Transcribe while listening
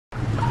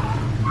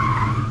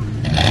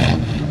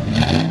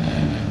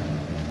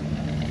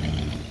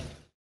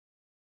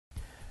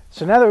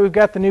So now that we've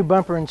got the new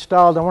bumper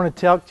installed, I want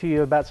to talk to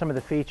you about some of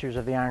the features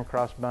of the Iron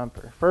Cross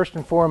bumper. First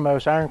and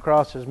foremost, Iron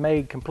Cross is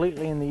made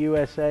completely in the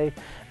USA.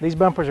 These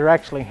bumpers are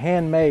actually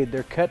handmade.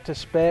 They're cut to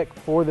spec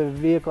for the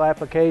vehicle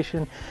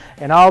application,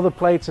 and all the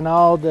plates and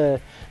all that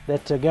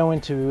go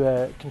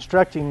into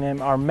constructing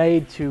them are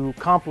made to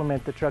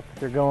complement the truck that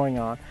they're going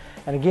on.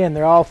 And again,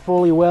 they're all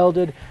fully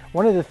welded.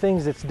 One of the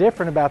things that's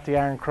different about the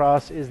Iron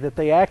Cross is that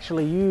they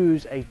actually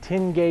use a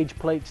 10 gauge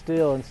plate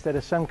steel instead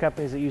of some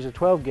companies that use a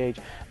 12 gauge,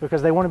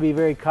 because they want to be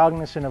very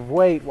cognizant of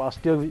weight while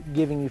still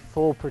giving you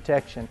full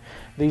protection.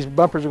 These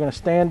bumpers are going to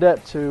stand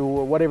up to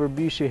whatever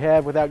abuse you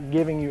have without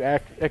giving you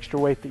extra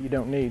weight that you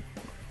don't need.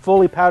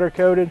 Fully powder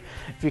coated.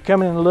 If you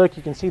come in and look,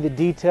 you can see the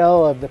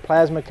detail of the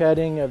plasma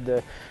cutting of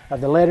the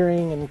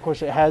lettering, and of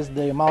course it has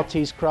the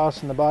Maltese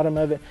cross in the bottom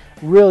of it.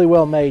 Really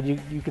well made.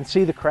 You can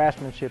see the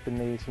craftsmanship in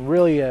these. I'm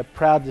really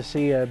proud to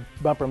see a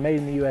bumper made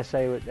in the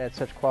USA at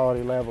such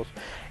quality levels.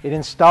 It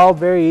installed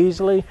very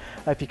easily.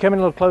 If you come in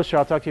a little closer,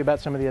 I'll talk to you about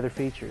some of the other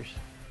features.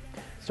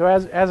 So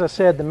as I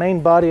said, the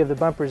main body of the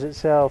bumpers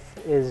itself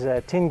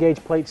is 10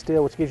 gauge plate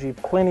steel, which gives you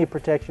plenty of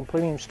protection,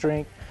 plenty of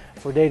strength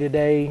for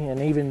day-to-day and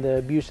even the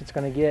abuse it's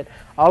going to get.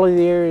 All of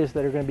the areas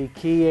that are going to be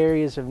key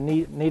areas of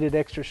needed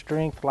extra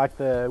strength, like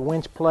the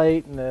winch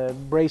plate and the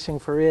bracing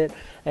for it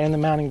and the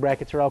mounting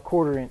brackets, are all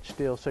 1/4 inch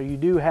steel. So you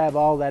do have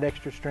all that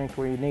extra strength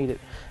where you need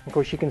it. Of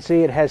course, you can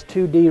see it has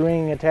 2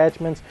 D-ring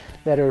attachments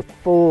that are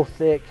full,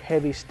 thick,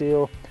 heavy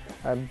steel.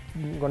 I'm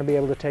going to be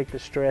able to take the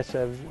stress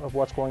of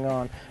what's going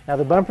on. Now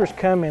the bumpers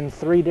come in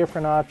 3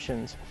 different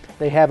options.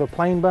 They have a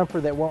plain bumper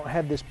that won't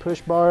have this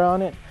push bar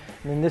on it,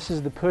 and then this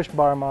is the push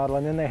bar model,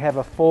 and then they have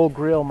a full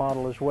grill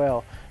model as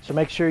well. So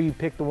make sure you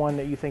pick the one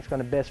that you think is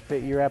going to best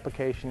fit your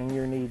application and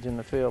your needs in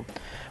the field.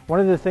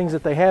 One of the things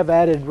that they have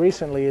added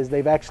recently is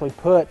they've actually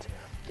put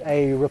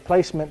a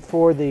replacement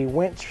for the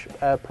winch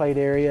plate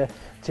area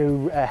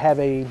to have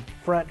a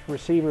front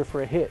receiver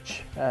for a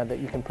hitch that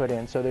you can put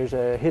in. So there's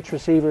a hitch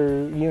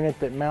receiver unit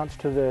that mounts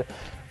to the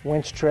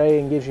winch tray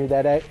and gives you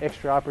that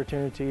extra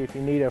opportunity. If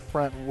you need a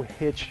front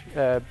hitch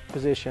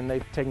position,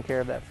 they've taken care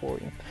of that for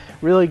you.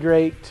 Really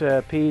great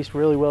piece,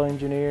 really well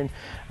engineered.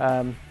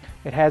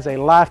 It has a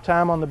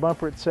lifetime on the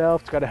bumper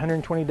itself. It's got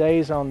 120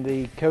 days on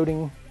the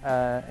coating,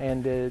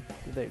 and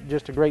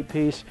just a great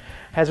piece.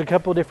 Has a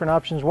couple of different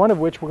options, one of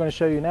which we're going to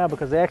show you now,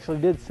 because they actually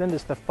did send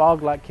us the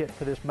fog light kit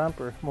for this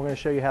bumper. We're going to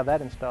show you how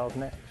that installs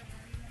next.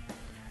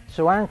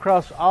 So Iron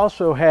Cross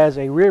also has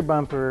a rear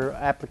bumper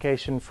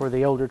application for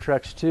the older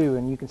trucks too,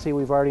 and you can see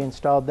we've already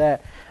installed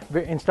that.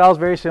 Installs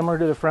very similar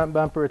to the front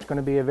bumper. It's going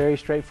to be a very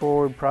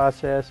straightforward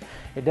process.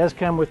 It does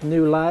come with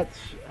new lights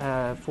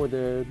for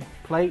the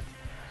plate.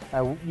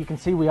 You can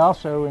see we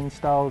also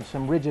installed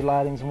some rigid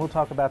lightings, and we'll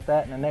talk about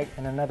that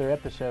in another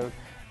episode.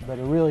 But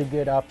a really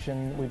good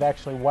option. We've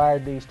actually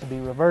wired these to be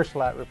reverse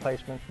light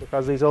replacements,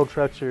 because these old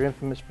trucks are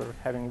infamous for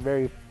having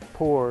very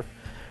poor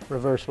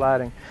reverse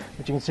lighting.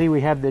 But you can see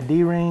we have the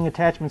D-ring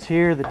attachments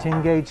here, the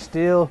 10 gauge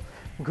steel.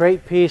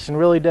 Great piece, and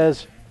really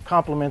does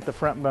complement the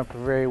front bumper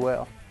very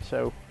well.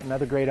 So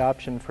another great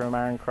option from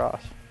Iron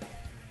Cross.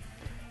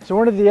 So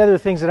one of the other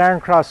things that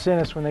Iron Cross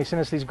sent us when they sent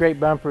us these great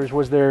bumpers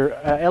was their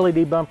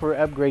LED bumper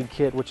upgrade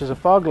kit, which is a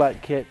fog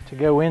light kit to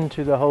go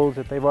into the holes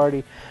that they've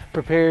already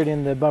prepared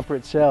in the bumper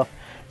itself.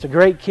 It's a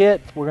great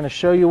kit. We're going to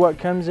show you what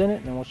comes in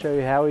it, and we'll show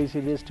you how easy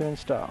it is to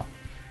install.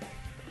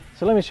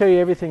 So let me show you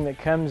everything that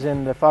comes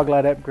in the fog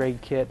light upgrade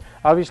kit.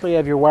 Obviously you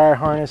have your wire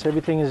harness.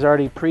 Everything is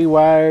already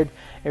pre-wired.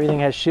 Everything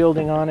has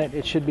shielding on it.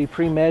 It should be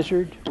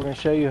pre-measured. We're going to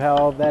show you how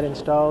all of that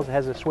installs. It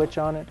has a switch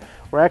on it.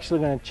 We're actually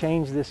going to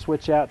change this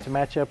switch out to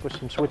match up with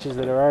some switches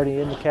that are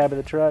already in the cab of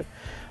the truck.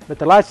 But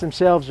the lights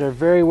themselves are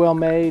very well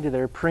made.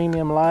 They're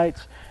premium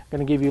lights. Going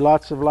to give you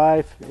lots of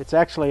life. It's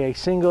actually a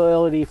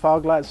single LED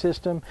fog light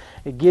system.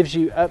 It gives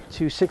you up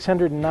to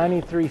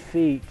 693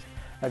 feet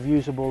of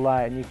usable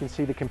light, and you can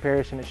see the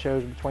comparison it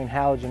shows between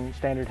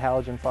standard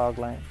halogen fog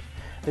lamps.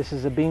 This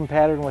is a beam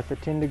pattern with a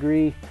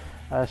 10-degree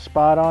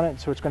spot on it,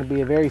 so it's going to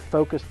be a very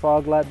focused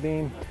fog light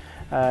beam.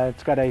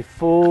 It's got a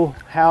full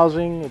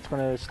housing. It's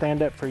going to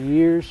stand up for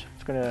years.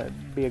 It's going to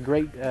be a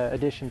great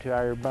addition to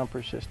our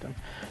bumper system.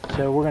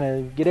 So we're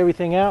going to get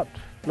everything out,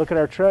 look at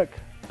our truck,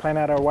 plan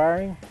out our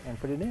wiring, and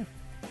put it in.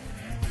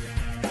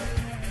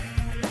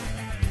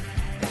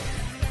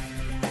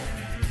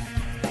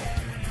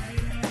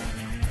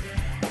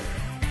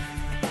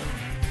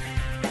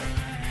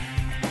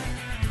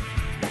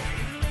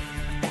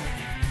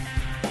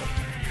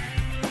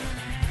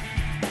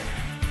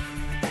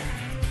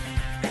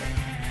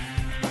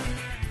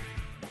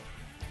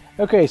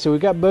 Okay, so we've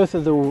got both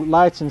of the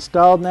lights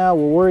installed now.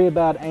 We'll worry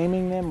about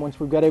aiming them once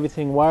we've got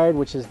everything wired,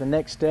 which is the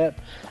next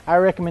step.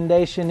 Our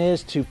recommendation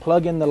is to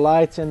plug in the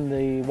lights in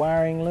the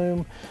wiring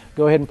loom,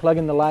 go ahead and plug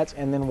in the lights,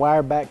 and then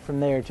wire back from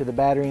there to the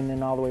battery and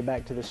then all the way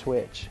back to the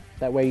switch.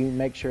 That way you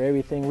make sure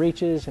everything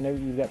reaches and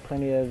you've got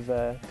plenty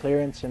of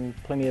clearance and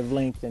plenty of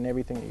length in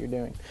everything that you're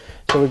doing.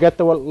 So we've got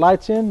the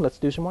lights in, let's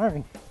do some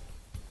wiring.